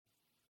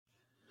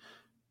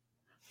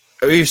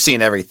We've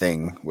seen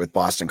everything with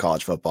Boston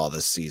College football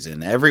this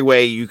season. Every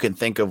way you can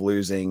think of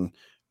losing,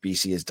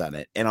 BC has done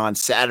it. And on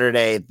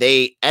Saturday,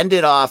 they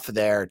ended off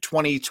their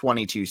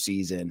 2022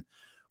 season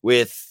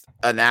with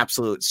an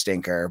absolute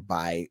stinker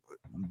by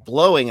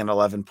blowing an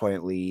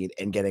 11-point lead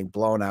and getting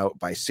blown out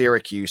by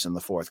Syracuse in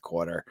the fourth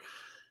quarter.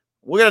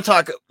 We're going to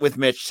talk with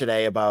Mitch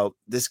today about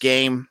this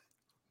game,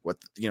 what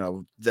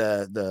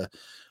the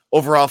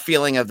overall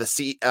feeling of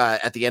the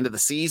at the end of the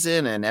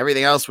season and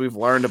everything else we've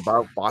learned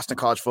about Boston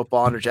College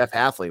football under Jeff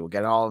Hafley. We'll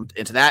get all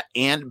into that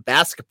and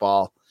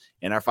basketball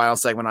in our final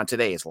segment on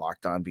today's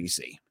Locked On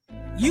BC.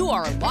 You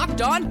are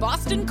Locked On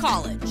Boston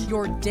College,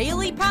 your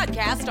daily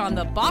podcast on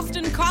the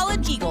Boston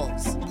College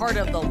Eagles, part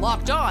of the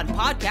Locked On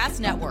Podcast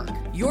Network,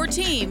 your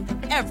team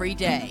every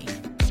day.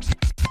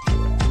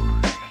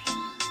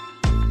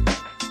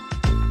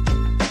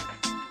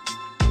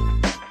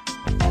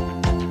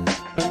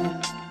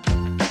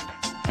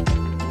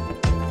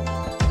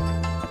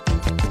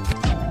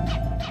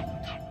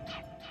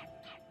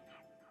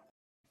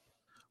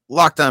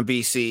 Locked On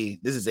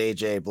BC. This is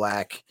AJ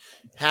Black.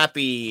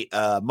 Happy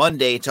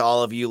Monday to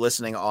all of you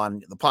listening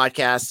on the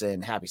podcast,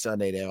 and happy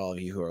Sunday to all of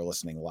you who are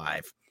listening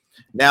live.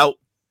 Now,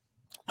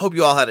 hope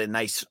you all had a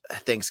nice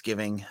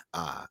Thanksgiving.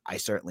 I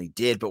certainly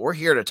did, but we're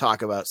here to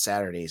talk about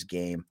Saturday's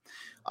game.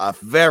 A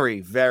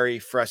very, very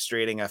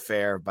frustrating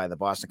affair by the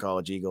Boston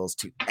College Eagles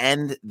to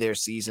end their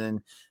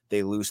season.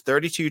 They lose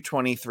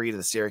 32-23 to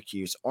the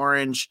Syracuse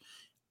Orange.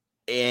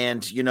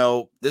 And,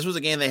 this was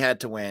a game they had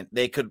to win.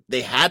 They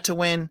had to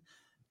win.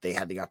 They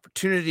had the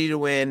opportunity to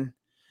win.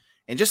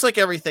 And just like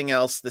everything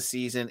else this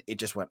season, it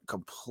just went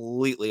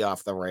completely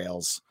off the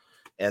rails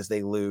as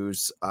they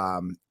lose,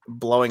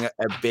 blowing a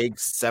big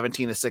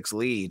 17-6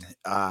 lead.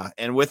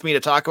 And with me to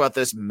talk about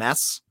this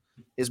mess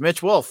is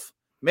Mitch Wolf.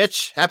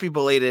 Mitch, happy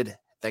belated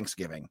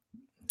Thanksgiving.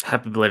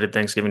 Happy belated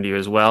Thanksgiving to you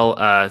as well.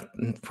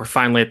 We're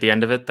finally at the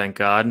end of it, thank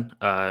God.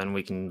 And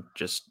we can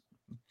just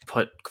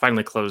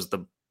finally close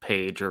the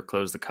page or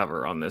close the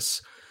cover on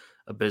this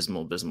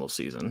abysmal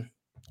season.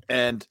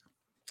 And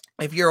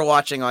if you're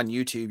watching on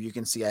YouTube, you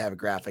can see I have a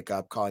graphic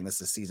up calling this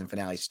the season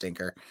finale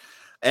stinker.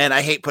 And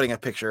I hate putting a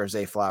picture of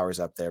Zay Flowers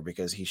up there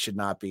because he should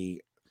not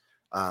be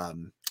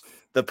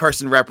the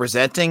person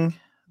representing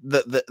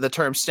the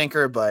term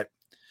stinker, but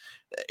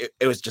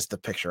it was just the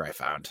picture I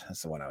found.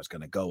 That's the one I was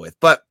going to go with.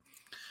 But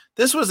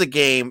this was a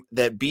game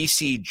that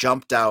BC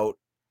jumped out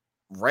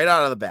right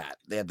out of the bat.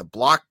 They had the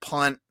block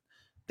punt.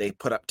 They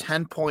put up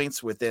 10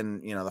 points within,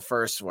 the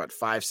first,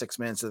 5-6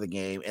 minutes of the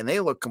game, and they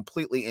looked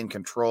completely in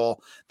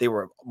control. They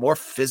were more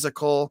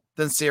physical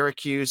than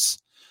Syracuse,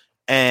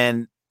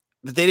 and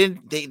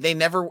they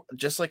never,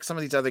 just like some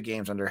of these other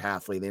games under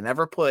Hafley, they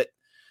never put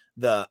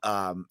the,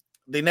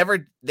 they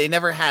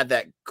never had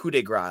that coup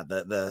de grace,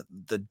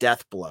 the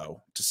death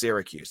blow to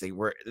Syracuse.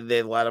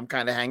 They let them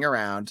kind of hang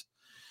around,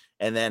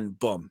 and then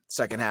boom,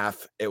 second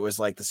half, it was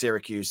like the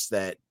Syracuse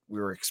that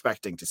we were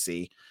expecting to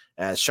see,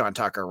 as Sean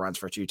Tucker runs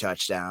for 2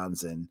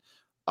 touchdowns, and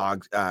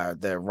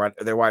their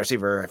wide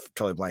receiver, I'm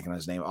totally blanking on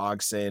his name,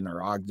 Ogden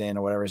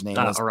or whatever his name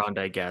is.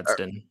 Oronde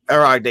Gadsden.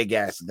 Oronde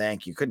Gadsden,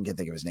 thank you. Couldn't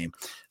think of his name.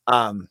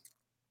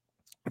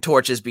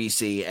 Torches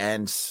BC,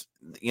 and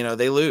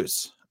they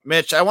lose.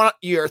 Mitch, I want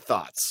your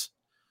thoughts.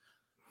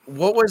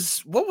 What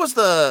was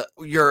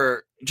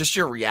your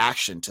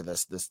reaction to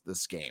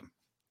this game?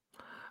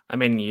 I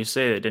mean, you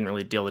say they didn't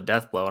really deal the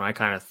death blow, and I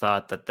kind of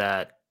thought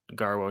that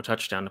Garwo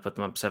touchdown to put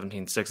them up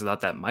 17-6. I thought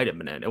that might have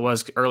been it. It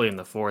was early in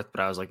the fourth, but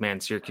I was like, man,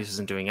 Syracuse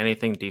isn't doing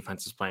anything.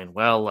 Defense is playing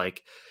well.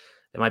 Like,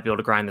 they might be able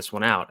to grind this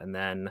one out. And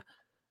then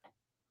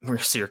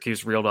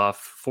Syracuse reeled off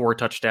 4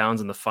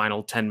 touchdowns in the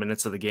final 10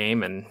 minutes of the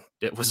game, and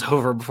it was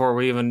over before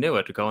we even knew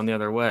it, going the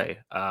other way.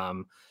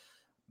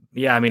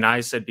 Yeah, I mean,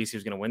 I said BC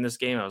was going to win this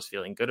game. I was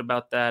feeling good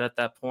about that at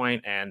that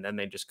point, and then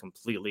they just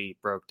completely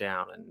broke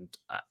down. And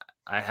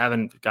I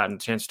haven't gotten a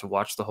chance to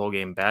watch the whole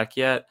game back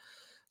yet,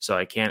 so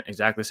I can't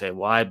exactly say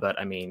why, but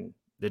I mean,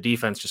 the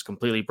defense just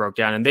completely broke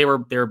down, and they were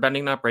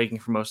bending, not breaking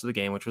for most of the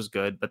game, which was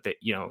good. But they,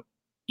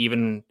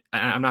 even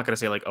I'm not going to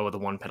say like, oh, the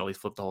one penalty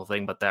flipped the whole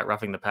thing, but that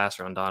roughing the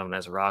passer on Donovan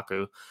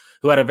Ezeraku,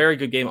 who had a very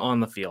good game on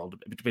the field,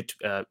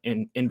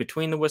 in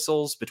between the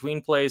whistles,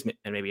 between plays,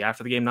 and maybe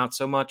after the game, not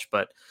so much,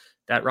 but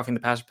that roughing the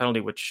passer penalty,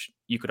 which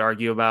you could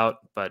argue about,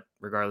 but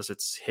regardless,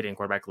 it's hitting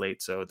quarterback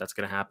late, so that's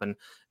going to happen.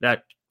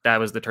 That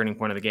was the turning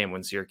point of the game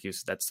when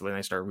Syracuse, that's when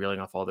they started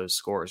reeling off all those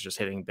scores, just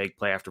hitting big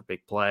play after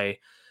big play.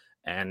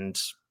 And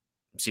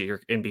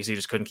NBC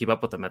just couldn't keep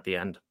up with them at the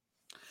end.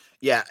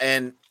 Yeah.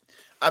 And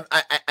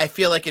I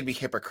feel like it'd be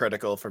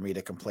hypocritical for me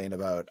to complain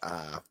about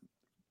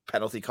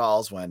penalty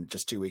calls when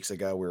just 2 weeks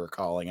ago we were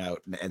calling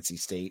out the NC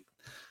State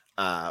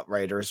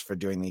writers for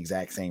doing the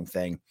exact same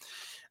thing.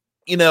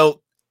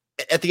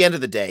 At the end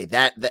of the day,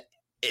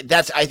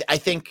 that's I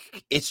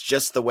think it's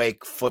just the way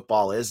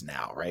football is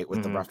now, right?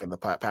 With the roughing the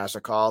passer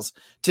calls.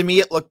 To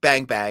me, it looked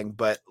bang bang,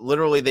 but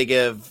literally they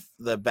give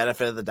the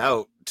benefit of the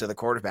doubt to the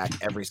quarterback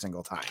every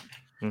single time.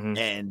 Mm-hmm.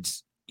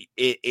 And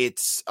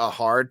it's a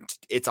hard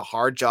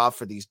job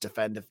for these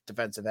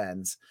defensive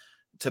ends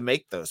to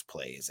make those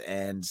plays.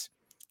 And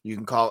You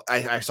can call.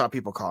 I saw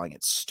people calling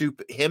it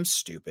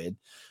stupid.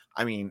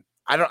 I mean,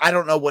 I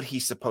don't know what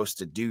he's supposed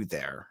to do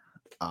there.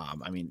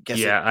 I mean,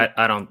 I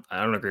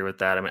don't agree with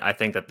that. I mean, I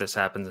think that this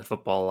happens in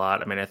football a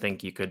lot. I mean, I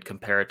think you could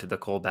compare it to the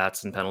Cole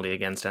Batson penalty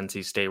against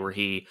NC State, where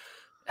he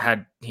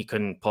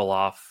couldn't pull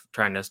off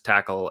trying to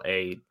tackle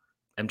a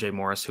MJ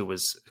Morris who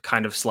was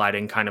kind of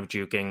sliding, kind of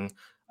juking.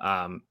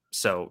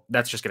 So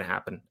that's just going to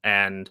happen.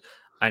 And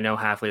I know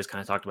Hafley has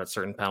kind of talked about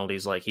certain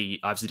penalties, like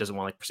he obviously doesn't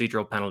want like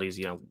procedural penalties,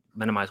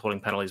 minimize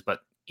holding penalties, but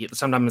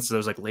sometimes it's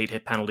those like late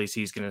hit penalties.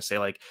 He's going to say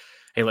like,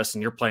 hey,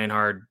 listen, you're playing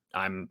hard.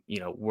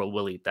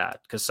 We'll eat that,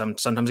 because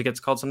sometimes it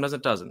gets called, sometimes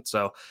it doesn't.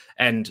 So,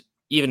 and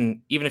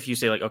even if you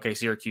say like, okay,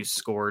 Syracuse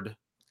scored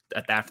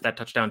after that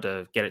touchdown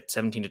to get it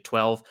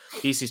 17-12,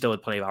 BC still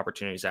had plenty of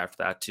opportunities after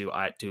that to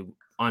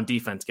on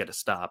defense get a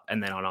stop,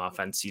 and then on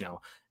offense,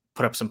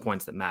 put up some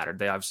points that mattered.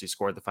 They obviously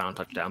scored the final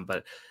touchdown,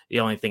 but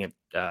the only thing it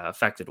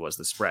affected was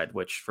the spread,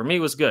 which for me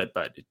was good,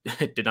 but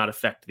it did not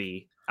affect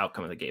the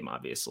outcome of the game,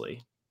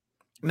 obviously.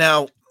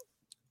 Now,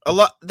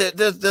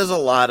 there's a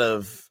lot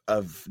of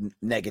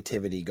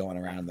negativity going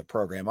around in the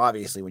program.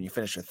 Obviously, when you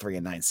finish a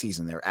 3-9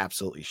 season, there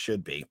absolutely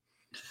should be.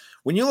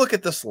 When you look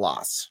at this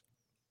loss,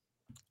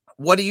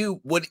 what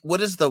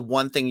is the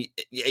one thing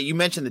you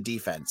mentioned? The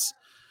defense.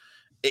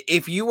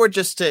 If you were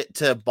just to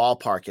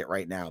ballpark it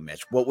right now,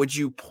 Mitch, what would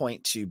you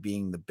point to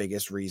being the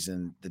biggest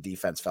reason the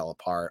defense fell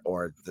apart,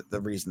 or the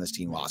reason this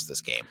team lost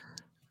this game?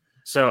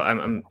 So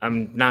I'm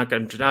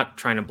not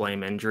trying to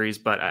blame injuries,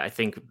 but I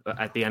think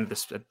at the end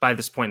of by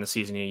this point in the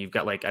season, you've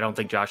got like, I don't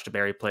think Josh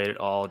DeBerry played at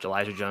all.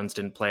 Elijah Jones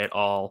didn't play at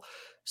all.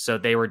 So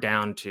they were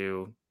down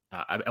to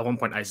at one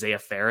point Isaiah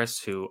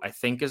Ferris, who I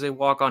think is a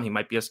walk-on. He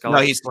might be a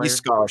scholarship. No, he's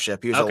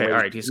scholarship. He's okay, all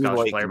right, he's a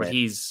scholarship player, but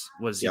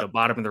was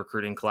bottom of the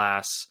recruiting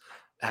class,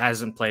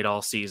 hasn't played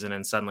all season,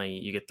 and suddenly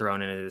you get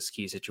thrown into this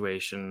key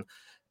situation.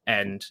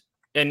 And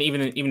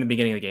even the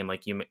beginning of the game,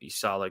 like you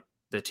saw like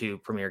the two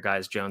premier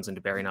guys, Jones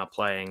and DeBerry, not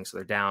playing, so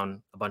they're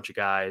down a bunch of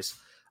guys.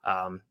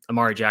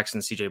 Amari Jackson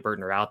and CJ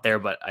Burton are out there,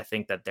 but I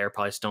think that they're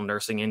probably still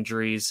nursing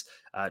injuries.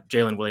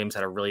 Jalen Williams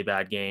had a really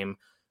bad game.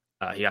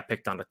 He got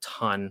picked on a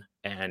ton,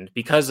 and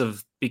because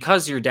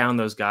you're down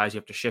those guys, you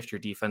have to shift your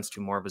defense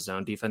to more of a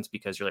zone defense,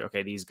 because you're like,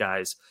 okay, these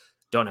guys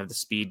don't have the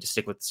speed to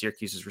stick with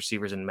Syracuse's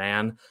receivers in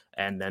man,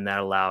 and then that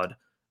allowed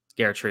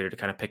Garrett Schrader to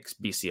kind of pick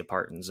BC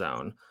apart in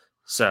zone.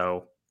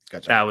 So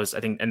gotcha. That was, I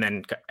think, and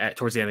then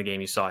towards the end of the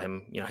game, you saw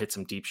him, hit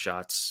some deep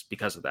shots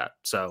because of that.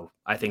 So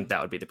I think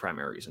that would be the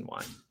primary reason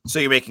why. So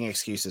you're making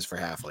excuses for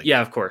Hafley?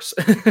 Yeah, of course.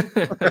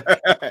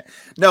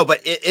 No,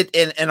 but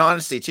in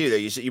honesty too, though,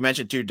 you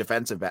mentioned two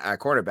defensive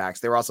quarterbacks.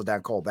 They were also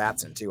down Cole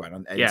Batson too.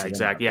 Yeah,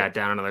 exactly. Yeah,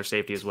 down another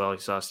safety as well. You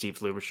saw Steve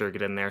Flubersher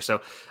get in there.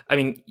 So I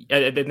mean,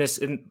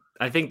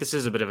 I think this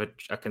is a bit of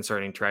a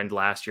concerning trend.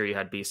 Last year, you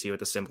had BC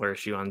with a simpler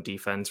issue on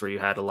defense, where you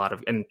had a lot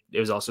of, and it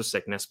was also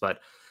sickness, but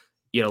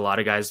you had a lot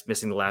of guys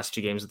missing the last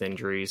 2 games with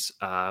injuries.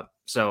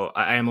 So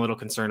I am a little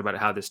concerned about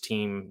how this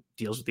team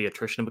deals with the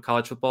attrition of a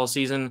college football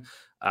season.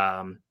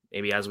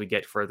 Maybe as we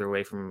get further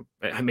away from,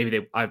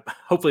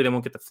 hopefully they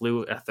won't get the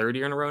flu a third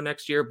year in a row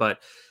next year,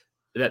 but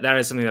that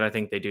is something that I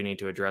think they do need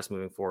to address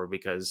moving forward,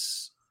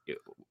 because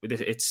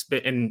it's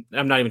been, and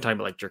I'm not even talking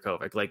about like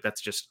Jurkovec, like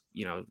that's just,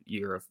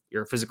 you're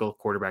a physical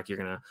quarterback, you're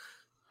going to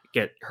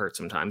get hurt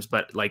sometimes,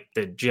 but like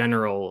the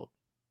general,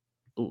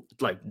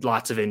 like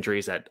lots of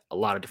injuries at a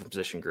lot of different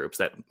position groups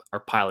that are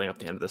piling up at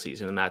the end of the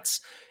season. And that's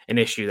an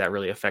issue that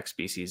really affects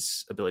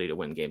BC's ability to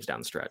win games down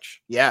the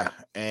stretch. Yeah.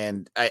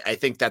 And I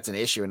think that's an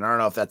issue. And I don't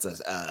know if that's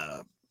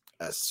a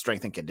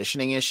strength and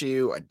conditioning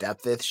issue, a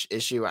depth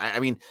issue. I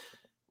mean,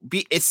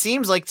 it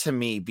seems like to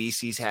me,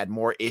 BC's had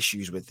more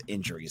issues with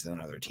injuries than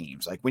other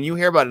teams. Like when you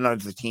hear about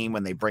another team,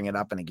 when they bring it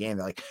up in a game,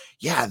 they're like,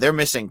 yeah, they're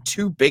missing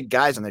 2 big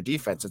guys on their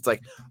defense. It's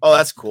like, oh,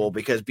 that's cool,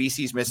 because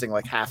BC's missing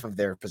like half of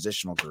their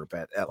positional group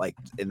at like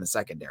in the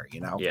secondary,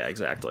 Yeah,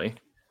 exactly.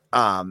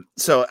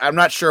 So I'm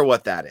not sure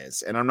what that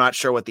is, and I'm not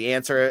sure what the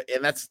answer,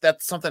 and that's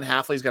something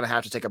Hafley's going to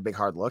have to take a big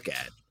hard look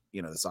at,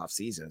 this off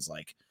season. Is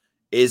like,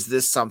 is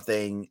this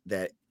something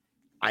that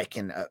I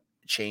can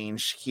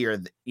change here,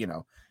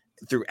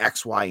 through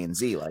X, Y, and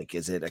Z? Like,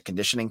 is it a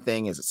conditioning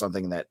thing? Is it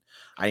something that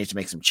I need to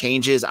make some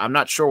changes? I'm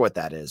not sure what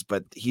that is,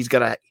 but he's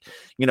gonna,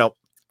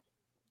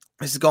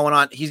 this is going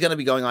on. He's going to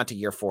be going on to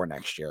year 4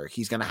 next year.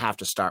 He's going to have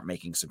to start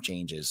making some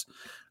changes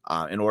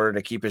in order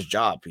to keep his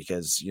job,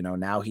 because,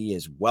 now he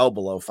is well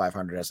below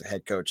 500 as a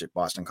head coach at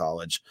Boston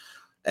College,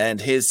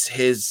 and his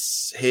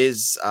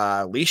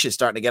leash is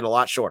starting to get a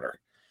lot shorter.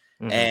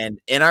 Mm-hmm. And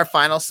in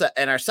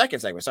our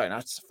second segment, sorry,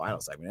 not the final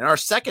segment, in our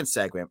second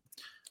segment,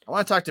 I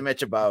want to talk to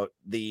Mitch about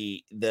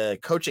the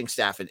coaching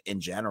staff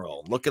in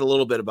general, look at a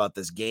little bit about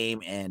this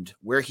game and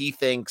where he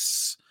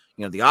thinks,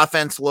 the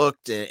offense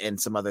looked, and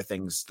some other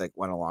things that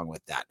went along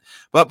with that.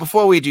 But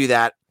before we do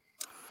that,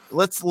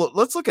 let's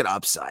look at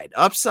upside.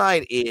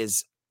 Upside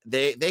is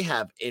they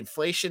have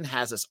inflation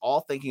has us all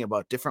thinking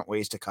about different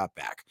ways to cut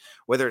back,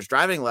 whether it's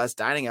driving less,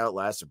 dining out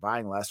less, or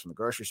buying less from the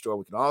grocery store.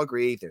 We can all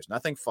agree there's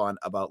nothing fun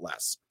about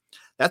less.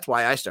 That's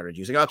why I started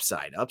using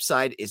Upside.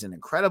 Upside is an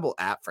incredible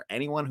app for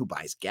anyone who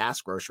buys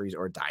gas, groceries,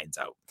 or dines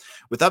out.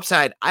 With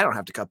Upside, I don't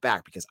have to cut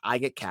back because I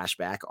get cash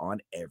back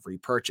on every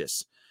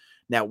purchase.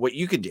 Now, what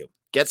you can do,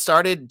 get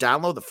started,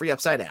 download the free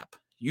Upside app.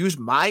 Use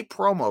my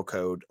promo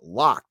code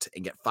LOCKED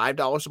and get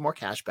 $5 or more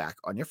cash back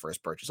on your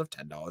first purchase of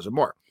 $10 or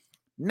more.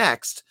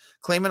 Next,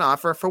 claim an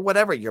offer for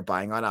whatever you're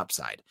buying on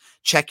Upside.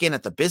 Check in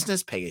at the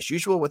business, pay as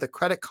usual with a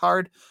credit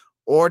card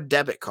or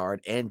debit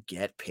card, and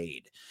get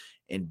paid.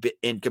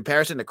 In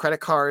comparison to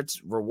credit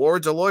cards,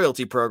 rewards, or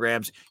loyalty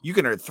programs, you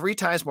can earn 3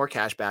 times more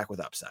cash back with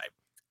Upside.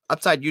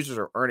 Upside users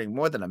are earning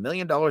more than $1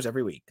 million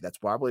every week. That's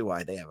probably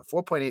why they have a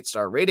 4.8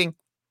 star rating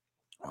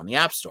on the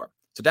App Store.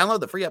 So download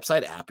the free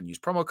Upside app and use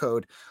promo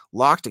code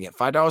LOCKED to get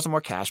 $5 or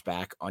more cash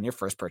back on your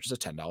first purchase of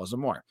 $10 or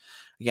more.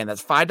 Again,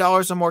 that's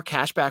 $5 or more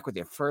cash back with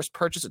your first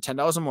purchase of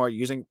 $10 or more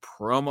using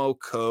promo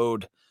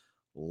code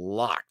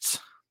LOCKED.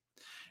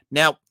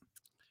 Now,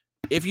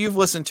 if you've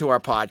listened to our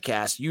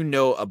podcast, you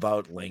know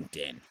about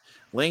LinkedIn.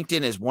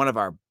 LinkedIn is one of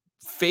our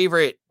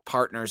favorite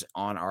partners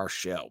on our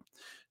show.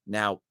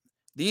 Now,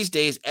 these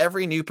days,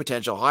 every new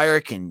potential hire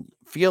can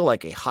feel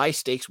like a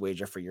high-stakes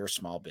wager for your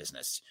small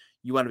business.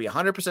 You want to be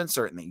 100%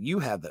 certain that you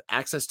have the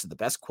access to the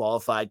best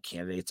qualified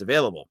candidates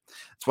available.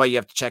 That's why you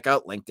have to check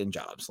out LinkedIn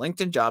Jobs.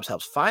 LinkedIn Jobs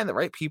helps find the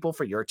right people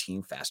for your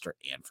team faster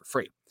and for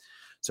free.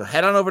 So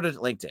head on over to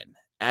LinkedIn.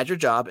 Add your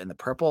job in the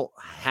purple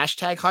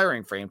hashtag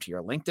hiring frame to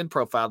your LinkedIn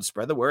profile to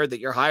spread the word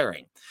that you're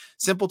hiring.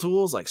 Simple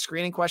tools like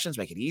screening questions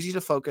make it easy to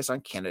focus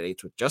on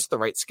candidates with just the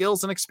right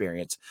skills and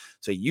experience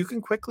so you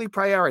can quickly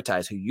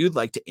prioritize who you'd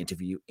like to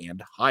interview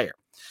and hire.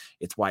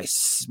 It's why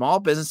small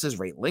businesses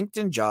rate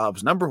LinkedIn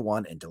Jobs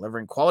 #1 in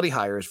delivering quality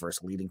hires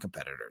versus leading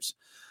competitors.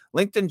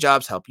 LinkedIn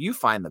Jobs help you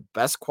find the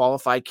best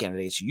qualified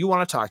candidates you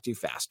want to talk to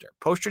faster.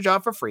 Post your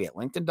job for free at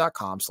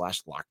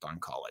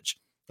linkedin.com/lockedoncollege.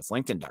 That's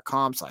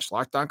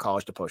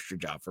linkedin.com/lockedoncollege to post your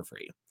job for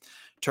free.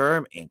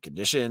 Term and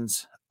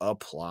conditions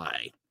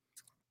apply.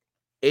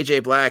 AJ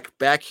Black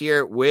back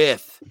here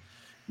with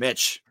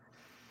Mitch.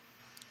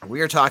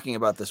 We are talking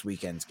about this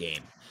weekend's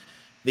game.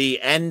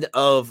 The end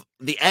of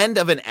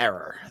an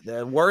era.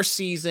 The worst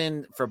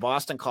season for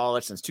Boston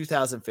College since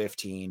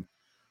 2015.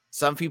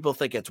 Some people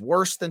think it's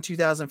worse than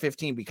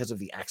 2015 because of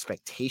the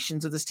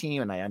expectations of this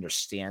team, and I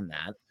understand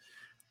that.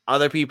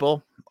 Other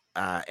people,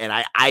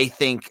 and I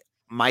think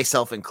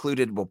myself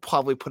included, will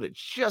probably put it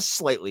just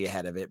slightly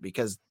ahead of it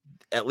because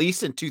at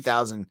least in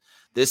 2000,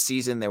 this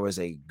season, there was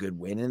a good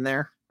win in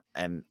there.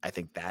 And I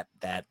think that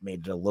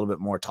made it a little bit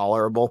more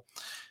tolerable.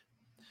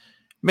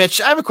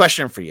 Mitch, I have a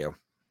question for you.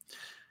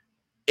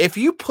 If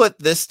you put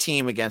this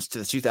team against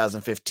the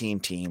 2015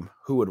 team,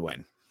 who would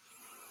win?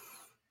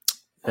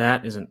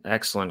 That is an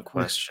excellent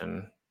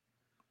question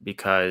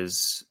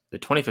because the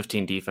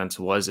 2015 defense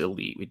was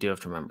elite. We do have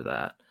to remember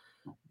that.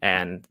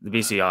 And the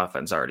BC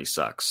offense already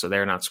sucks, so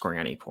they're not scoring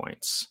any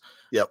points.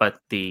 Yep. But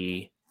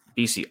the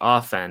BC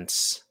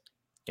offense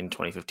in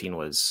 2015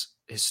 was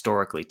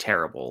historically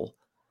terrible.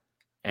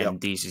 And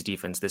BC's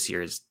defense this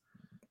year is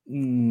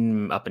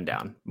up and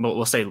down.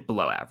 We'll say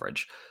below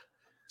average.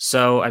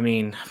 So, I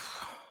mean,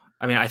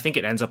 I think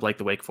it ends up like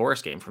the Wake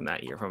Forest game from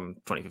that year, from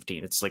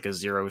 2015. It's like a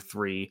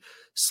 0-3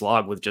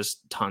 slog with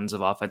just tons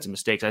of offensive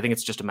mistakes. I think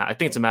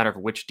it's a matter of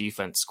which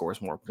defense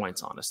scores more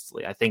points.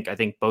 Honestly, I think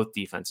both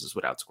defenses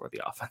would outscore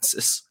the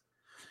offenses.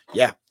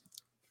 Yeah,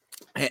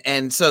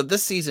 and so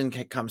this season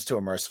comes to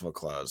a merciful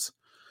close,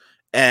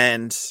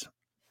 and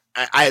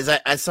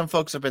as some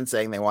folks have been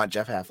saying, they want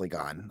Jeff Hafley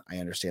gone. I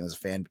understand as a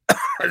fan,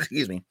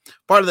 excuse me,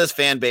 part of this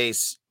fan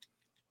base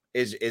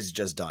is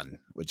just done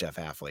with Jeff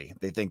Hafley.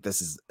 They think this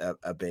is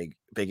a big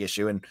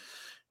issue. And,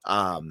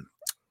 I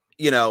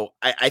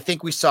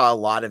think we saw a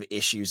lot of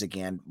issues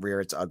again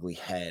rear its ugly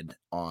head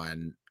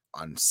on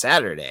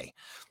Saturday.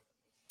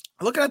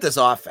 Looking at this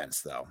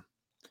offense, though,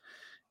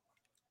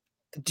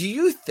 do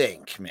you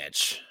think,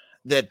 Mitch,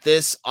 that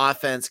this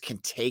offense can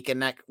take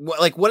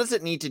what does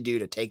it need to do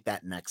to take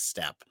that next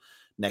step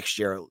next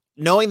year,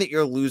 knowing that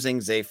you're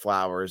losing Zay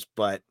Flowers,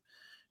 but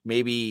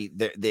maybe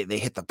they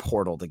hit the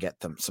portal to get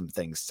them some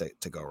things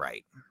to go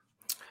right?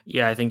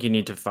 Yeah, I think you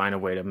need to find a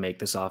way to make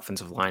this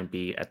offensive line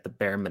be at the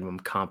bare minimum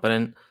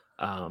competent.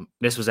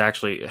 This was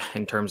actually,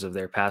 in terms of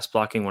their pass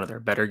blocking, one of their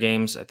better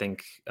games. I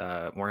think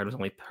Moorhead was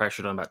only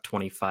pressured on about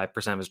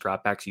 25% of his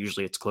dropbacks.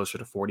 Usually it's closer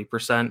to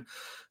 40%.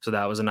 So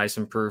that was a nice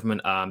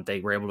improvement.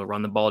 They were able to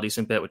run the ball a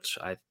decent bit, which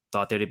I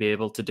thought they'd be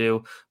able to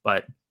do.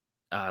 But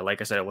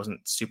like I said, I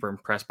wasn't super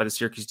impressed by the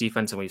Syracuse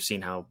defense, and we've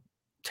seen how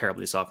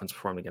terribly this offense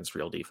performed against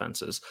real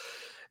defenses.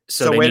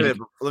 So wait a minute.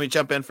 Let me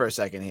jump in for a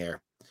second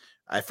here.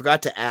 I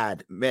forgot to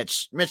add,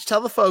 Mitch, tell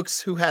the folks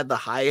who had the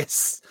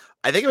highest,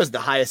 I think it was the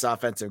highest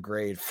offensive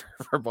grade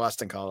for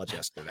Boston College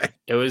yesterday.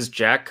 It was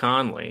Jack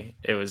Conley.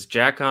 It was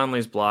Jack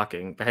Conley's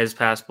blocking. His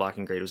pass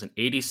blocking grade was an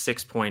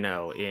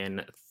 86.0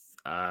 in,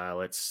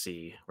 let's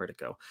see, where'd it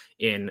go?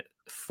 In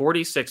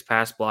 46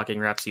 pass blocking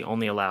reps, he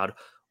only allowed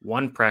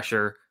 1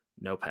 pressure,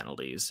 no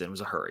penalties. It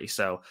was a hurry.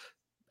 So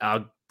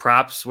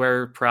props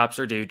where props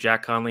are due.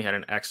 Jack Conley had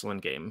an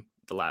excellent game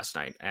the last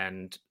night.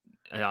 And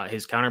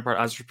His counterpart,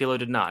 Ozrapilo,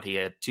 did not. He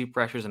had 2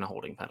 pressures and a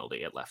holding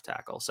penalty at left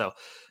tackle. So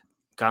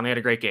Conley had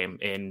a great game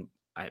in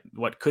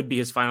what could be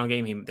his final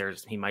game.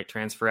 He might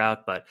transfer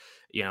out, but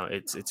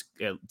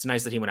it's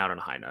nice that he went out on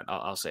a high note.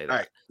 I'll say that. All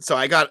right. So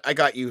I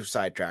got you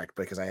sidetracked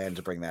because I had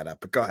to bring that up.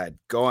 But go ahead,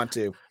 go on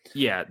to.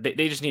 Yeah,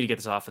 they just need to get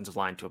this offensive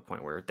line to a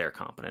point where they're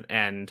competent,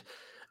 and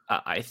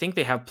I think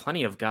they have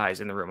plenty of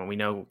guys in the room. And we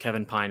know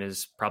Kevin Pine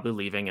is probably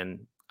leaving,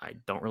 and I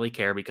don't really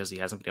care because he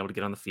hasn't been able to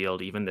get on the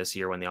field even this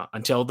year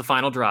until the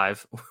final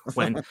drive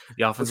when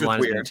the offensive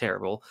line has been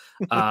terrible.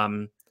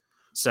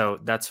 So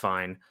that's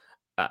fine.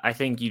 I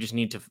think you just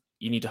need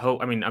to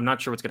hope. I mean, I'm not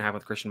sure what's going to happen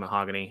with Christian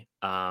Mahogany.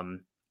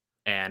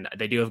 And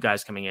they do have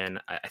guys coming in.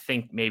 I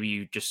think maybe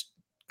you just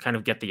kind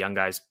of get the young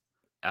guys,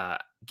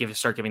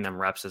 start giving them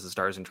reps as the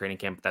starters in training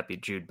camp. That'd be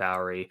Jude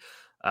Bowery,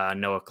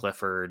 Noah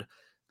Clifford,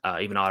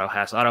 even Otto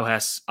Hess.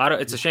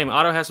 It's a shame.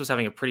 Otto Hess was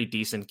having a pretty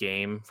decent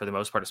game for the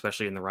most part,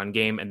 especially in the run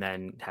game, and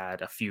then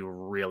had a few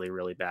really,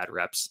 really bad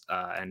reps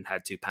and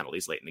had 2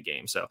 penalties late in the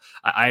game. So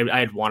I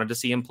had wanted to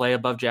see him play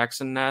above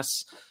Jackson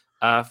Ness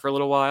for a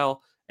little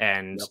while,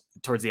 and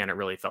towards the end it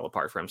really fell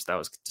apart for him. So that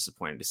was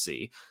disappointing to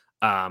see.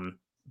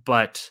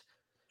 But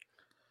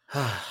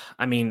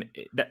I mean,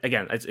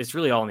 again, it's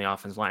really all in the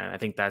offensive line. And I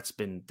think that's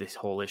been this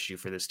whole issue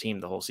for this team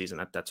the whole season.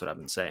 That's what I've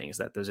been saying, is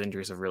that those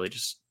injuries have really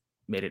just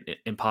made it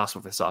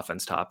impossible for this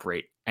offense to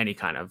operate in any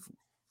kind of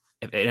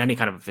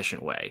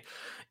efficient way.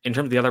 In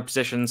terms of the other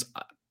positions,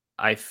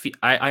 I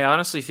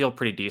honestly feel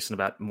pretty decent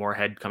about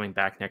Moorhead coming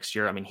back next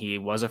year. I mean, he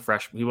was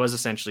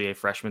essentially a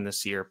freshman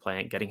this year,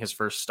 getting his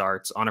first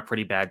starts on a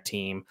pretty bad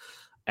team,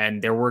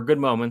 and there were good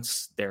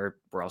moments. There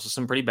were also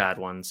some pretty bad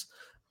ones.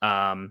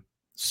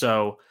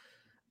 So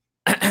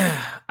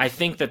I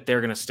think that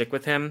they're going to stick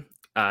with him.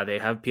 They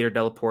have Peter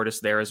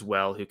Delaportis there as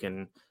well, who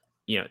can,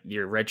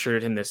 you're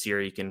redshirted him this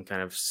year. You can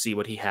kind of see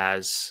what he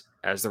has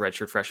as the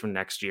redshirt freshman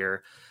next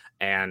year.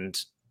 And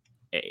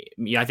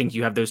I think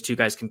you have those 2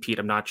 guys compete.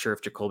 I'm not sure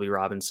if Jacoby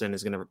Robinson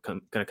is going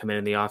to come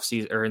in the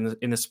offseason or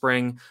in the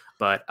spring,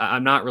 but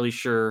I'm not really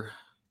sure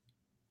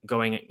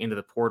going into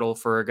the portal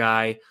for a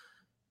guy.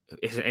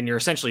 And you're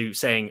essentially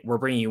saying we're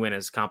bringing you in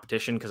as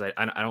competition, because I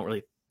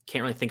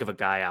can't really think of a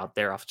guy out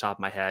there off the top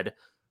of my head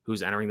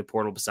who's entering the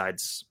portal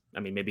besides, I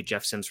mean, maybe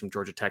Jeff Sims from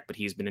Georgia Tech, but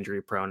he's been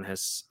injury prone,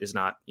 is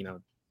not,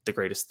 the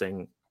greatest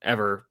thing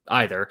ever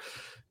either.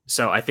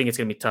 So I think it's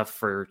going to be tough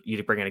for you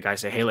to bring in a guy,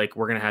 say, hey, like,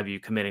 we're going to have you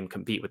come in and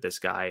compete with this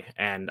guy.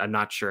 And I'm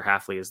not sure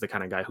Hafley is the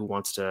kind of guy who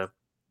wants to,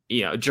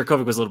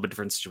 Jurkovec was a little bit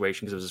different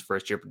situation because it was his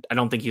first year, but I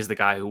don't think he's the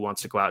guy who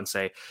wants to go out and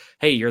say,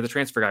 hey, you're the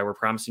transfer guy. We're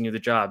promising you the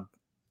job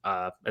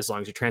as long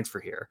as you transfer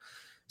here.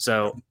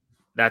 So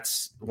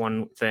that's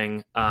one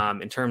thing.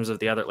 In terms of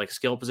the other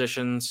skill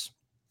positions,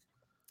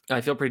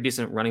 I feel pretty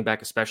decent running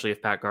back, especially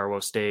if Pat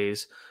Garwo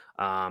stays.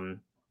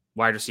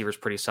 Wide receivers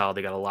pretty solid.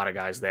 They got a lot of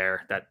guys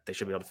there that they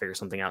should be able to figure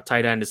something out.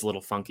 Tight end is a little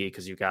funky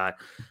because you got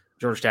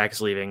George Stack is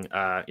leaving.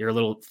 You're a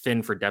little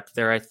thin for depth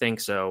there, I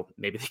think. So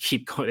maybe they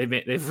keep going.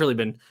 They've really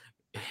been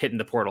hitting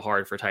the portal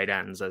hard for tight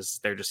ends,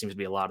 as there just seems to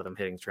be a lot of them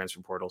hitting the transfer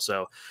portal.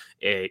 So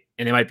and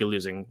they might be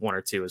losing 1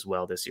 or 2 as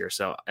well this year.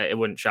 So it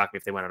wouldn't shock me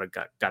if they went out and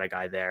got a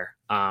guy there.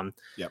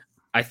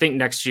 I think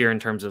next year, in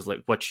terms of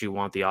what you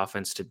want the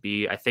offense to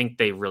be, I think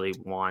they really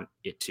want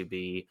it to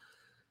be,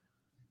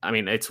 I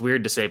mean, it's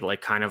weird to say,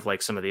 but kind of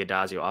like some of the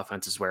Adazio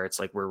offenses where it's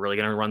we're really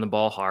going to run the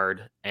ball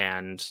hard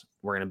and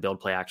we're going to build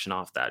play action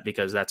off that,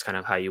 because that's kind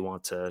of how you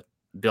want to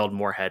build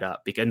Moorhead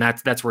up. And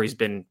that's where he's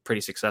been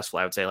pretty successful.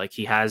 I would say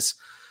he has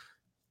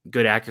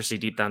good accuracy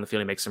deep down the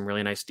field. He makes some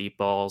really nice deep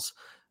balls.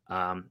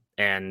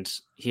 And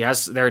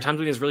there are times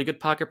when he has really good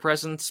pocket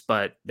presence,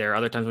 but there are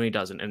other times when he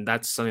doesn't. And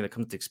that's something that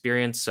comes with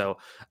experience. So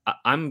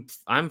I'm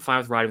fine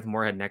with riding with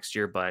Moorhead next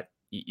year, but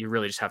you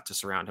really just have to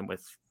surround him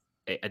with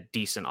a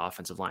decent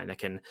offensive line that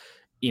can,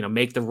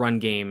 make the run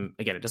game.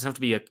 Again, it doesn't have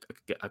to be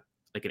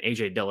like an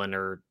AJ Dillon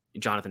or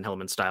Jonathan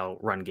Hillman style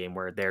run game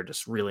where they're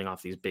just reeling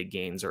off these big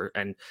gains,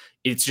 and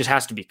it just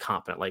has to be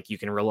competent. You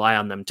can rely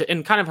on them to,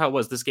 and kind of how it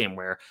was this game,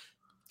 where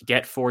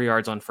get 4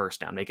 yards on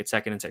first down, make it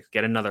 2nd and 6,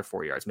 get another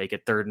 4 yards, make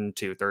it 3rd and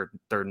 2, third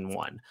and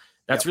 1.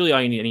 That's really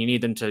all you need. And you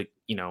need them to,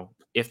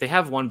 if they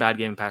have one bad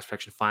game in pass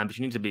protection, fine, but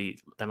you need to be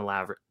them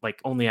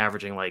only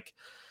averaging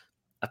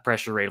a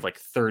pressure rate of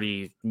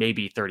 30,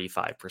 maybe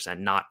 35%,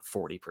 not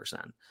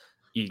 40%.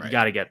 You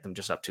got to get them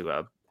just up to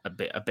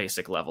a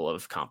basic level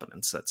of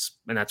competence. That's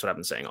what I've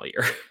been saying all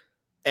year.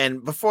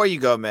 And before you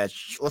go,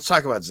 Mitch, let's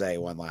talk about Zay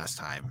one last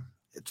time.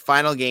 It's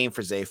final game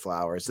for Zay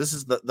Flowers. This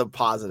is the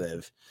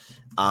positive.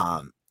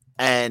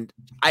 And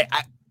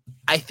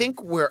I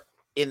think we're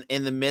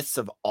in the midst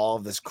of all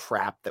of this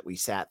crap that we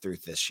sat through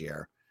this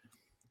year.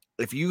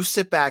 If you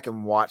sit back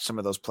and watch some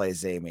of those plays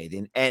Zay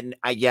made, and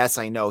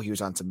I know he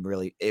was on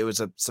it was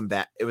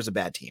a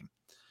bad team,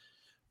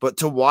 but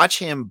to watch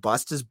him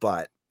bust his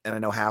butt, and I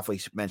know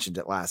Hafley mentioned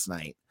it last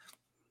night,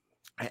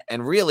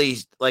 and really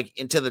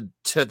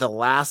to the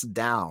last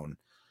down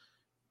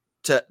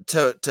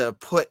to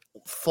put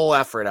full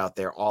effort out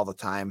there all the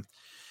time,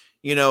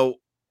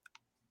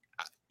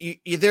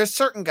 there's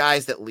certain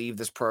guys that leave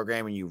this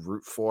program and you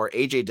root for.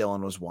 AJ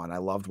Dillon was one. I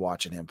loved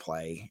watching him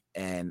play,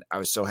 and I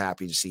was so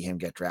happy to see him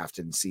get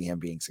drafted and see him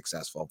being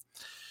successful.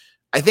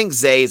 I think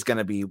Zay is going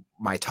to be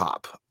my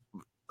top,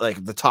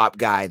 like the top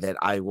guy that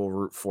I will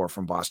root for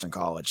from Boston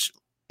College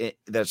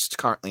that's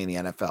currently in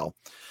the NFL,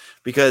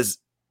 because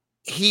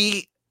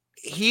he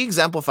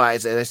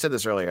exemplifies, as I said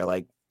this earlier,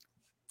 like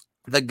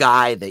the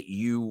guy that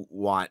you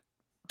want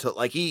to,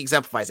 like, he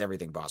exemplifies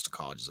everything Boston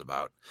College is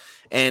about.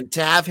 And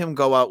to have him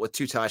go out with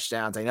 2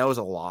 touchdowns, I know it was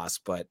a loss,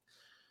 but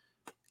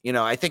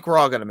I think we're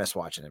all going to miss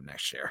watching him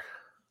next year.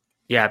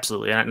 Yeah,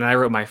 absolutely. And I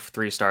wrote my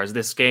 3 stars.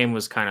 This game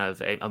was kind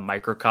of a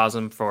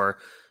microcosm for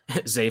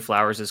Zay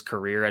Flowers'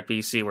 career at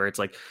BC, where it's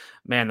like,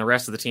 man, the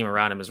rest of the team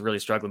around him is really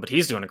struggling, but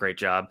he's doing a great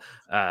job.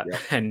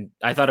 And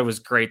I thought it was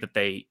great that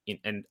I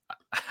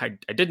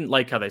didn't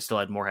like how they still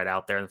had Moorhead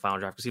out there in the final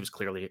draft because he was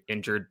clearly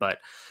injured, but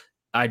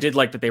I did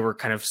like that they were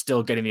kind of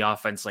still getting the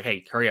offense like,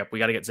 hey, hurry up. We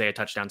got to get Zay a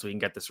touchdown so we can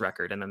get this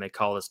record. And then they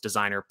call this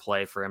designer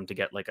play for him to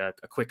get like a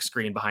quick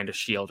screen behind a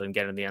shield and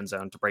get in the end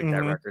zone to break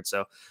that record.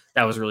 So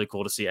that was really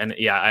cool to see. And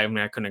yeah, I mean,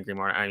 I couldn't agree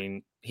more. I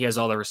mean, he has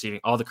all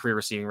the career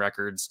receiving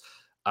records.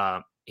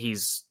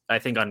 He's, I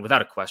think,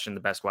 without a question,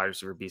 the best wide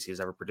receiver BC has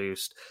ever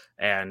produced.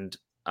 And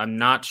I'm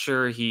not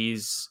sure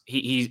he's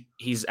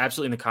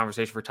absolutely in the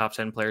conversation for top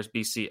 10 players at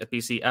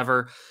BC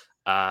ever.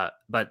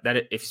 But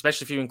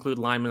especially if you include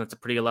Lyman, that's a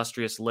pretty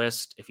illustrious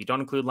list. If you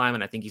don't include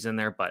Lyman, I think he's in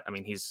there, but I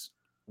mean, he's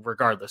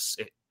regardless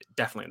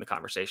definitely in the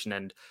conversation,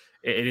 and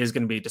it is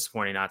going to be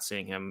disappointing not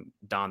seeing him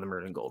don the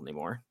maroon and gold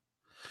anymore.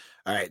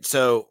 All right,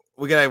 so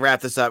we got to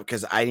wrap this up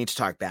because I need to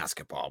talk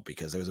basketball,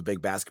 because there was a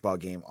big basketball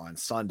game on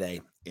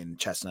Sunday in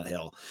Chestnut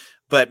Hill.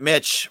 But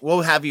Mitch,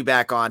 we'll have you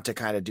back on to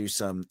kind of do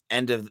some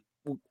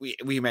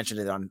we mentioned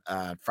it on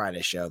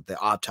Friday's show, the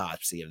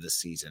autopsy of the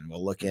season.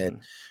 We'll look at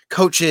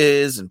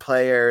coaches and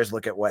players,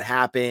 look at what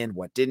happened,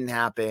 what didn't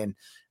happen,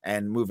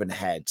 and moving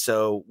ahead.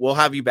 So we'll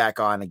have you back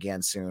on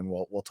again soon.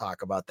 We'll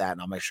talk about that,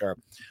 and I'll make sure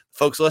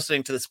folks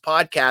listening to this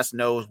podcast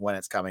knows when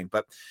it's coming.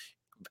 But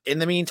in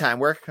the meantime,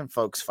 where can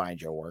folks find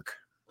your work?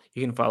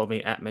 You can follow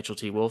me at Mitchell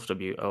T. Wolfe,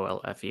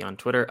 WOLFE on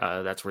Twitter.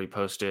 That's where we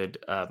posted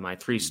my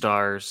 3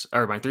 stars,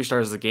 or my 3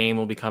 stars of the game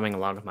will be coming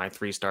along with my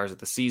 3 stars of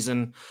the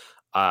season.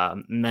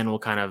 And then we'll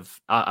kind of,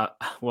 I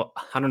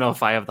don't know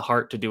if I have the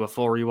heart to do a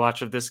full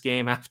rewatch of this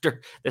game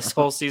after this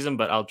whole season,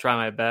 but I'll try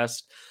my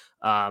best.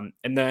 And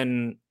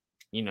then,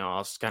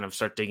 I'll kind of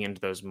start digging into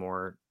those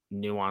more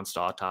nuanced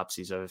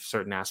autopsies of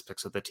certain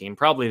aspects of the team,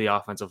 probably the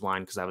offensive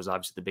line, because that was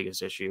obviously the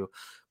biggest issue.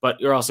 But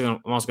I'm also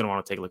going to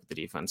want to take a look at the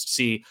defense to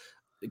see,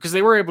 because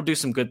they were able to do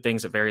some good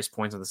things at various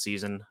points of the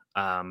season.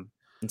 And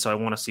so I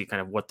want to see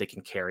kind of what they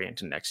can carry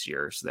into next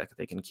year so that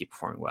they can keep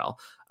performing well.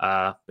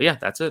 But yeah,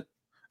 that's it.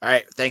 All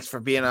right. Thanks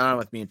for being on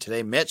with me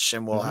today, Mitch,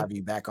 and we'll have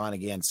you back on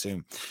again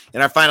soon.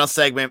 In our final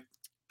segment,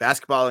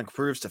 basketball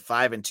improves to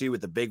 5-2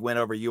 with a big win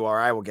over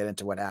URI. We'll get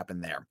into what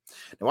happened there.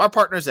 Now, our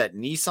partners at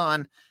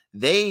Nissan,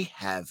 they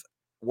have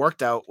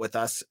worked out with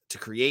us to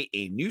create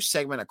a new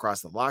segment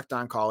across the Locked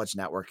On College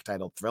Network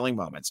titled Thrilling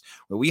Moments,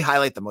 where we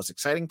highlight the most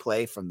exciting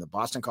play from the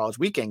Boston College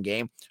weekend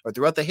game or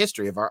throughout the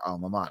history of our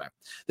alma mater.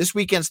 This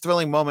weekend's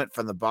thrilling moment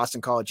from the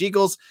Boston College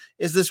Eagles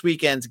is this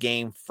weekend's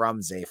game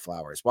from Zay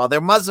Flowers. While there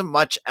wasn't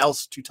much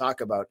else to talk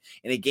about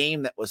in a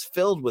game that was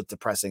filled with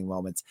depressing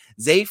moments,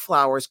 Zay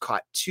Flowers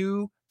caught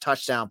 2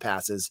 touchdown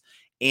passes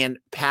and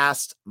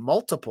passed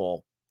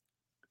multiple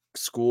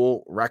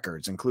school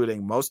records,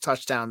 including most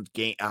touchdown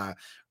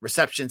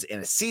receptions in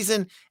a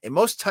season and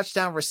most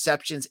touchdown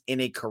receptions in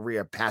a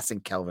career, passing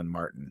Kelvin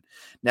Martin.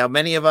 Now,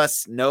 many of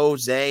us know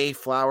Zay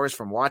Flowers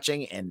from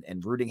watching and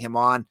rooting him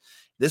on.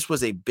 This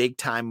was a big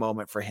time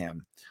moment for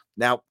him.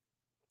 Now,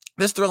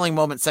 this thrilling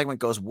moment segment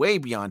goes way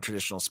beyond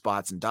traditional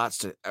spots and dots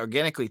to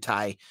organically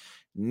tie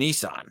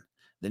Nissan.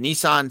 The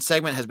Nissan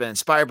segment has been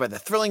inspired by the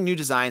thrilling new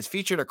designs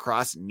featured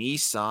across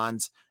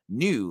Nissan's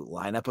new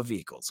lineup of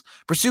vehicles.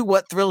 Pursue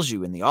what thrills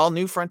you in the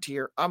all-new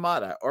Frontier,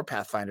 Armada, or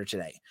Pathfinder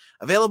today.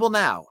 Available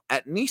now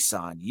at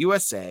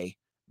NissanUSA.com.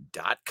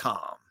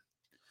 All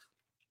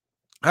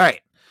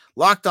right,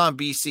 Locked On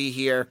BC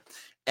here,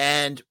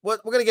 and we're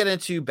going to get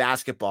into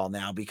basketball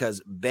now,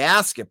 because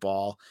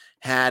basketball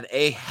had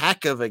a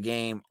heck of a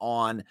game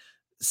on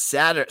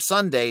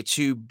Sunday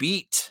to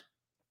beat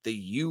the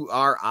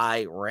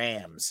URI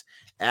Rams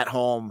at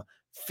home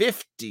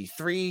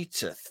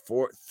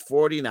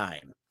 53-49.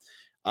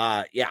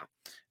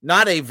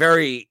 Not a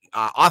very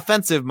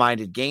offensive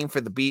minded game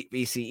for the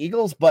BC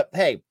Eagles, but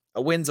hey,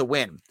 a win's a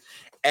win.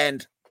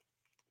 And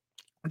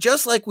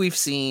just like we've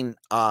seen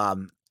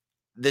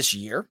this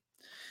year,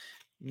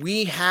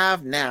 we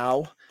have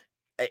now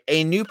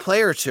a new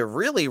player to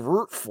really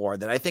root for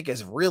that I think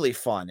is really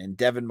fun in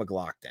Devin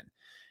McLaughlin.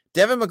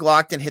 Devin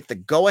McLaughlin hit the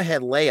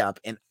go-ahead layup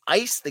and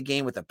iced the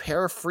game with a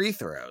pair of free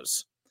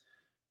throws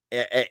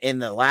in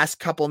the last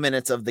couple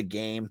minutes of the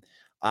game.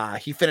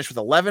 He finished with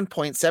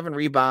 11.7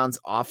 rebounds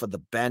off of the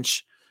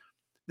bench.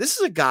 This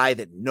is a guy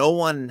that no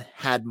one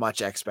had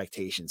much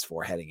expectations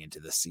for heading into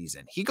the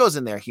season. He goes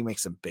in there, he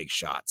makes some big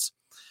shots.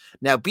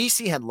 Now,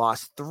 BC had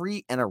lost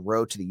 3 in a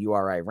row to the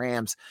URI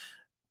Rams,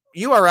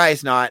 URI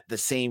is not the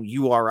same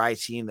URI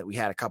team that we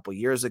had a couple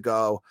years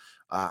ago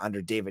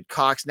under David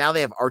Cox. Now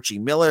they have Archie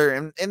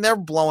Miller, and they're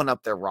blowing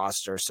up their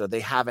roster, so they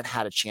haven't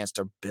had a chance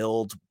to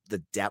build the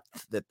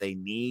depth that they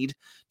need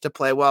to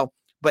play well.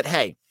 But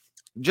hey,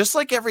 just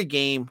like every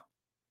game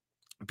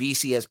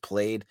BC has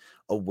played,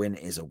 a win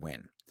is a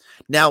win.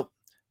 Now,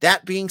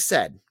 that being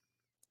said,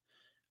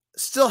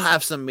 still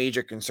have some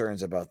major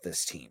concerns about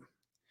this team.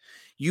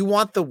 You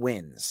want the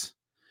wins,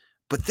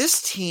 but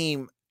this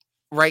team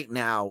right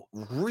now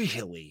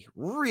really,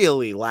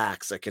 really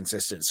lacks a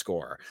consistent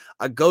scorer,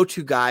 a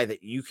go-to guy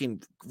that you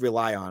can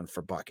rely on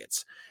for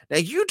buckets. Now,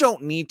 you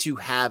don't need to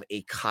have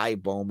a Kai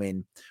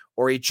Bowman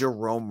or a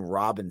Jerome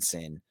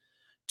Robinson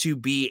to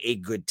be a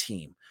good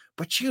team,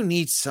 but you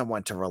need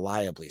someone to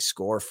reliably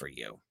score for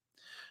you.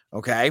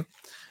 Okay?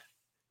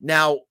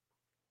 Now,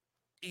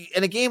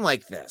 in a game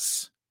like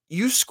this,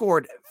 you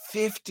scored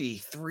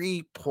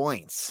 53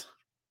 points.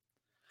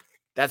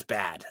 That's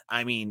bad.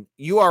 I mean,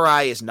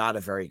 URI is not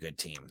a very good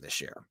team this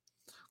year.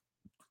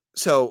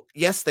 So,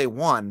 yes, they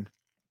won,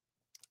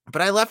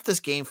 but I left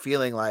this game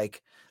feeling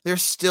like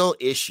there's still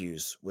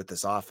issues with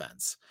this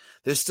offense.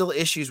 There's still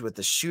issues with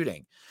the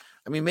shooting.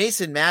 I mean,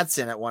 Mason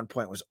Madsen at one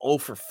point was 0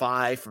 for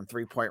 5 from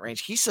three-point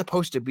range. He's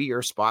supposed to be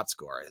your spot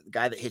scorer, the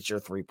guy that hits your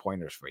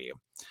three-pointers for you.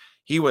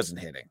 He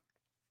wasn't hitting.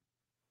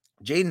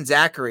 Jaden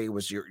Zachary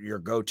was your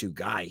go-to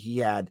guy. He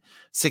had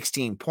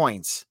 16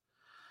 points,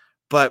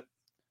 but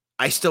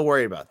I still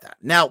worry about that.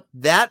 Now,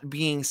 that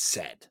being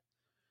said,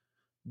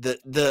 the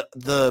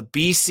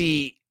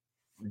BC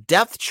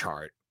depth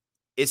chart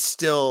is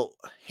still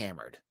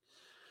hammered.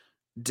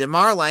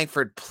 DeMar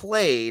Langford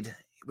played,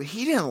 but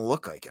he didn't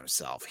look like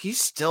himself.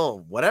 He's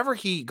still, whatever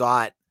he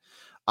got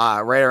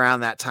right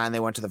around that time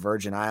they went to the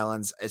Virgin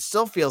Islands, it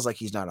still feels like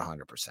he's not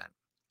 100%.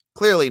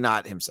 Clearly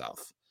not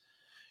himself.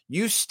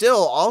 You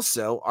still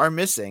also are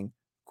missing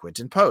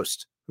Quinton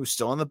Post, who's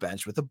still on the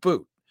bench with a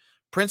boot.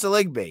 Prince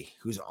Aligbe,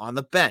 who's on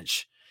the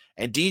bench,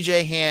 and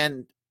DJ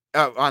Hand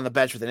on the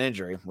bench with an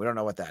injury. We don't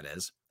know what that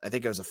is. I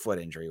think it was a foot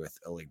injury with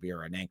Aligbe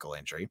or an ankle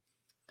injury.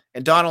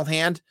 And Donald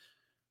Hand,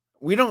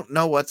 we don't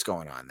know what's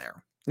going on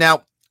there.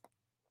 Now,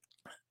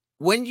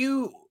 when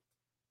you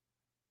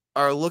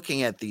are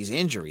looking at these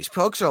injuries,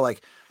 folks are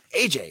like,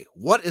 AJ,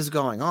 what is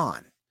going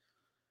on?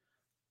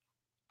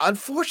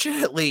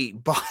 Unfortunately,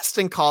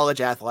 Boston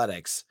College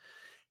Athletics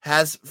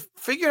has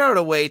figured out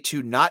a way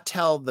to not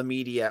tell the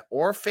media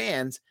or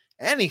fans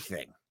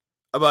anything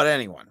about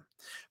anyone.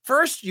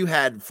 First, you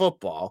had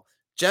football.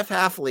 Jeff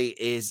Hafley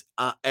is,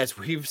 as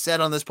we've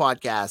said on this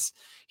podcast,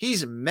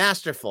 he's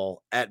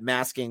masterful at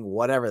masking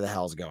whatever the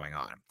hell's going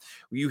on.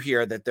 You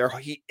hear that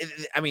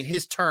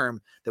his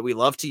term that we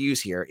love to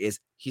use here is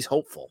he's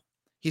hopeful.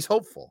 He's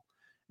hopeful.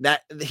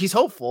 That he's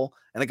hopeful,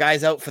 and the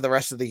guy's out for the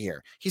rest of the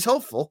year. He's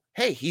hopeful.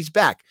 Hey, he's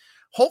back.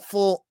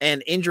 Hopeful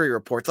and injury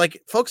reports.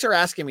 Like, folks are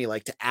asking me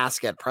to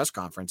ask at press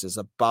conferences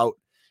about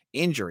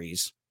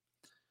injuries.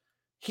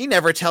 He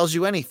never tells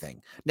you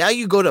anything. Now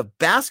you go to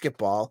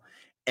basketball,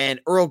 and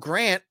Earl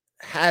Grant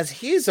has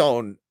his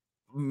own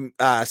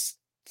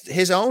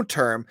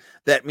term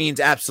that means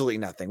absolutely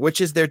nothing,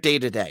 which is their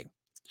day-to-day.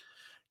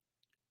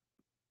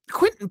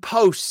 Quinton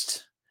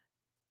Post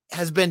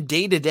has been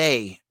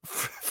day-to-day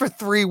for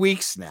 3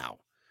 weeks now.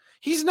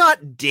 He's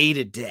not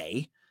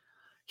day-to-day.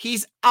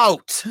 He's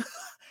out.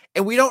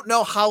 And we don't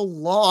know how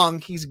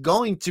long he's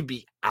going to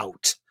be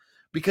out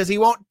because he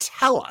won't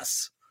tell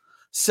us.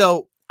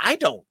 So I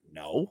don't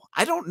know.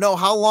 I don't know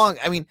how long.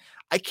 I mean,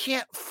 I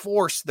can't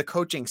force the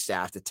coaching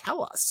staff to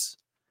tell us,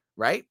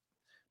 right?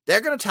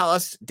 They're going to tell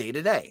us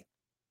day-to-day.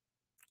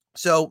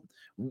 So,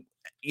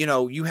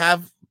 you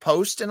have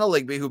Post and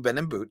Aligbe who've been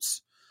in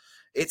boots.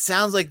 It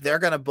sounds like they're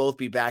going to both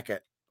be back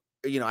at,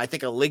 I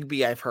think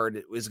Aligbe, I've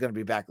heard, is going to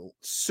be back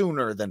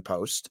sooner than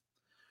Post.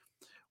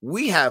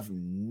 We have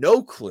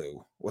no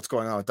clue what's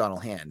going on with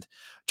Donald Hand.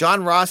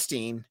 John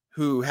Rothstein,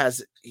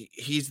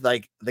 he's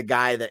like the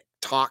guy that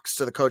talks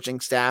to the coaching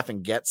staff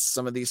and gets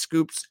some of these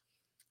scoops.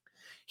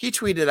 He's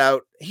been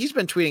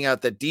tweeting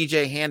out that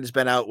DJ Hand has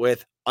been out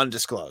with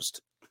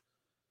undisclosed.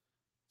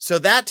 So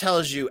that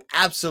tells you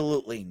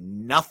absolutely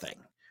nothing.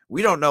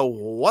 We don't know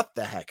what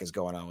the heck is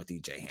going on with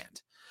DJ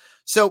Hand.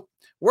 So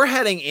we're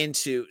heading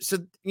into,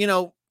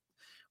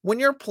 when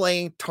you're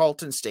playing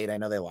Tarleton State, I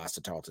know they lost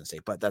to Tarleton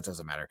State, but that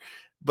doesn't matter.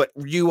 But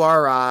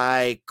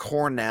URI,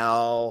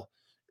 Cornell,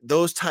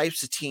 those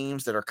types of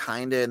teams that are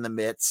kind of in the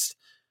midst,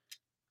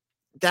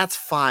 that's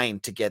fine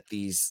to get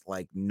these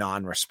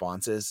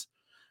non-responses.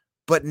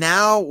 But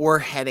now we're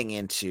heading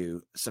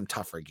into some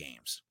tougher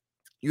games.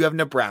 You have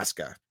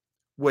Nebraska,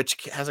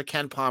 which has a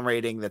KenPom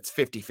rating that's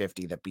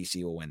 50-50 that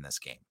BC will win this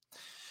game.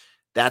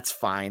 That's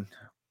fine.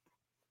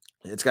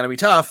 It's going to be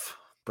tough,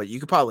 but you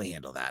could probably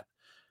handle that.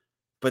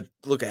 But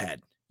look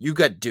ahead. You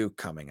got Duke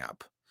coming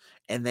up.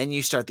 And then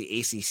you start the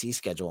ACC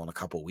schedule in a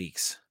couple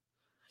weeks.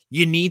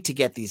 You need to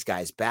get these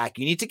guys back.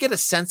 You need to get a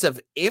sense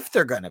of if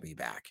they're going to be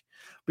back.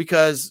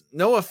 Because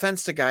no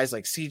offense to guys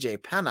like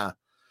CJ Penna,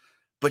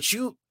 but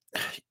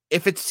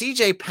if it's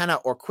CJ Penna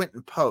or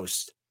Quinton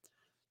Post,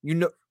 you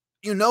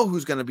know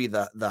who's going to be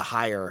the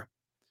higher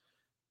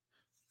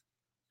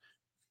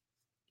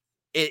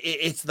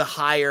it's the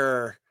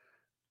higher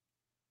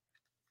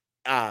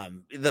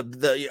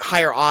the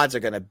higher odds are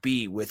going to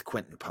be with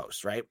Quinten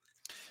Post, right?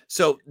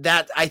 So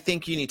that I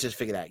think you need to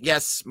figure that.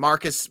 Yes,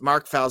 Mark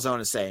Falzone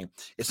is saying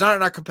it's not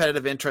in our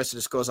competitive interest to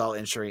disclose all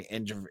injury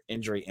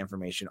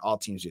information. All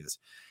teams do this.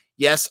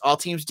 Yes, all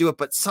teams do it,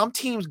 but some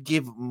teams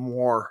give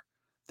more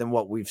than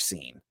what we've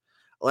seen.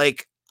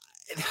 Like,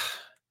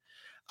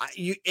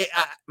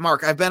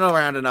 Mark, I've been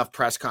around enough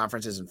press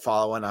conferences and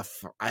follow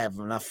enough. I have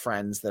enough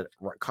friends that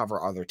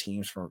cover other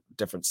teams from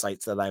different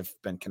sites that I've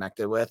been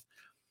connected with.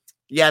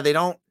 Yeah, they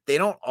don't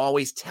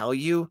always tell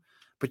you,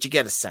 but you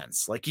get a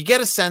sense. Like, you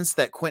get a sense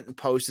that Quinten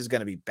Post is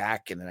going to be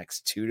back in the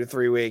next 2 to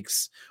 3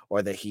 weeks,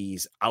 or that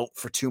he's out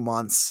for 2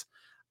 months.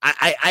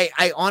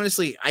 I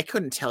honestly, I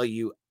couldn't tell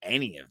you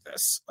any of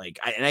this. Like,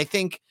 I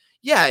think,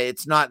 yeah,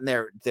 it's not in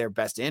their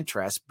best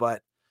interest,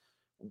 but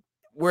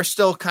we're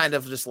still kind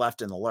of just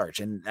left in the lurch.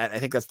 And I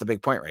think that's the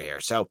big point right here.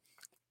 So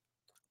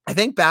I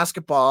think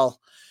basketball,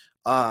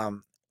 a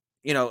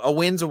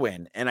win's a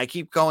win. And I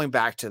keep going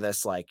back to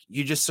this, like,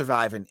 you just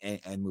survive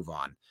and move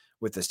on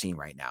with this team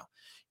right now.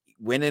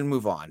 Win and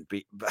move on.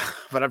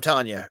 But I'm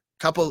telling you,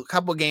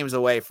 couple games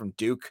away from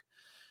Duke,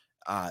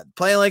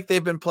 playing like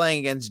they've been playing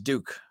against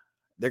Duke,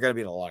 they're going to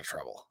be in a lot of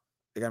trouble.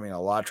 They're going to be in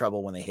a lot of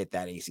trouble when they hit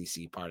that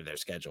ACC part of their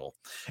schedule.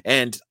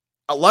 And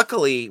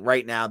luckily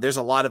right now, there's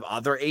a lot of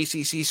other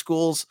ACC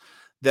schools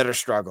that are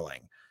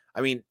struggling.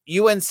 I mean,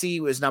 UNC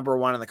was number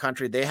 1 in the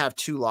country. They have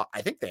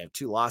I think they have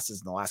 2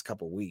 losses in the last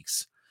couple of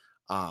weeks.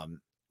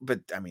 But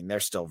I mean, they're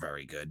still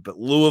very good. But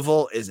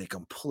Louisville is a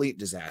complete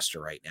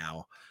disaster right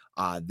now.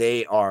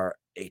 They are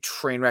a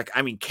train wreck.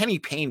 I mean, Kenny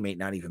Payne may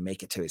not even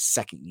make it to his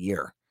second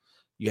year.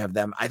 You have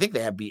them. I think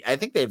they have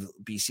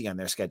BC on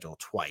their schedule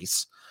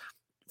twice.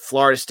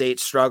 Florida State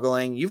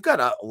struggling. You've got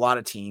a lot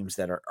of teams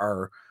that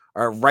are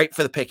ripe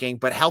for the picking,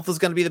 but health is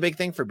going to be the big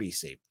thing for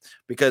BC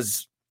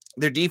because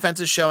their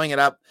defense is showing it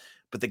up.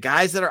 But the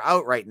guys that are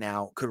out right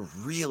now could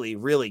really,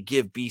 really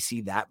give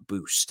BC that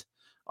boost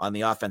on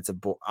the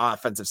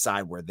offensive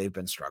side where they've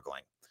been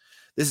struggling.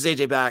 This is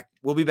AJ back.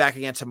 We'll be back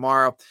again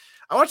tomorrow.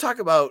 I want to talk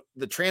about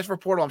the transfer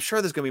portal. I'm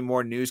sure there's going to be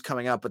more news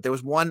coming up, but there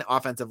was one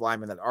offensive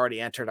lineman that already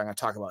entered. I'm going to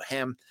talk about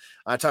him.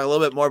 I'm going to talk a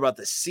little bit more about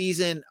the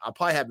season. I'll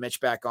probably have Mitch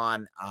back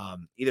on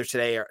either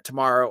today or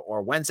tomorrow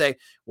or Wednesday.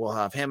 We'll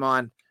have him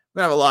on.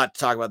 We're going to have a lot to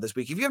talk about this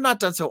week. If you have not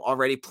done so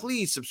already,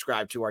 please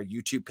subscribe to our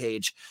YouTube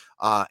page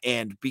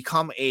and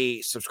become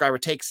a subscriber.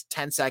 It takes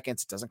 10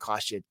 seconds. It doesn't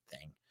cost you a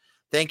thing.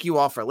 Thank you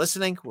all for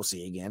listening. We'll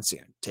see you again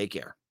soon. Take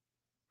care.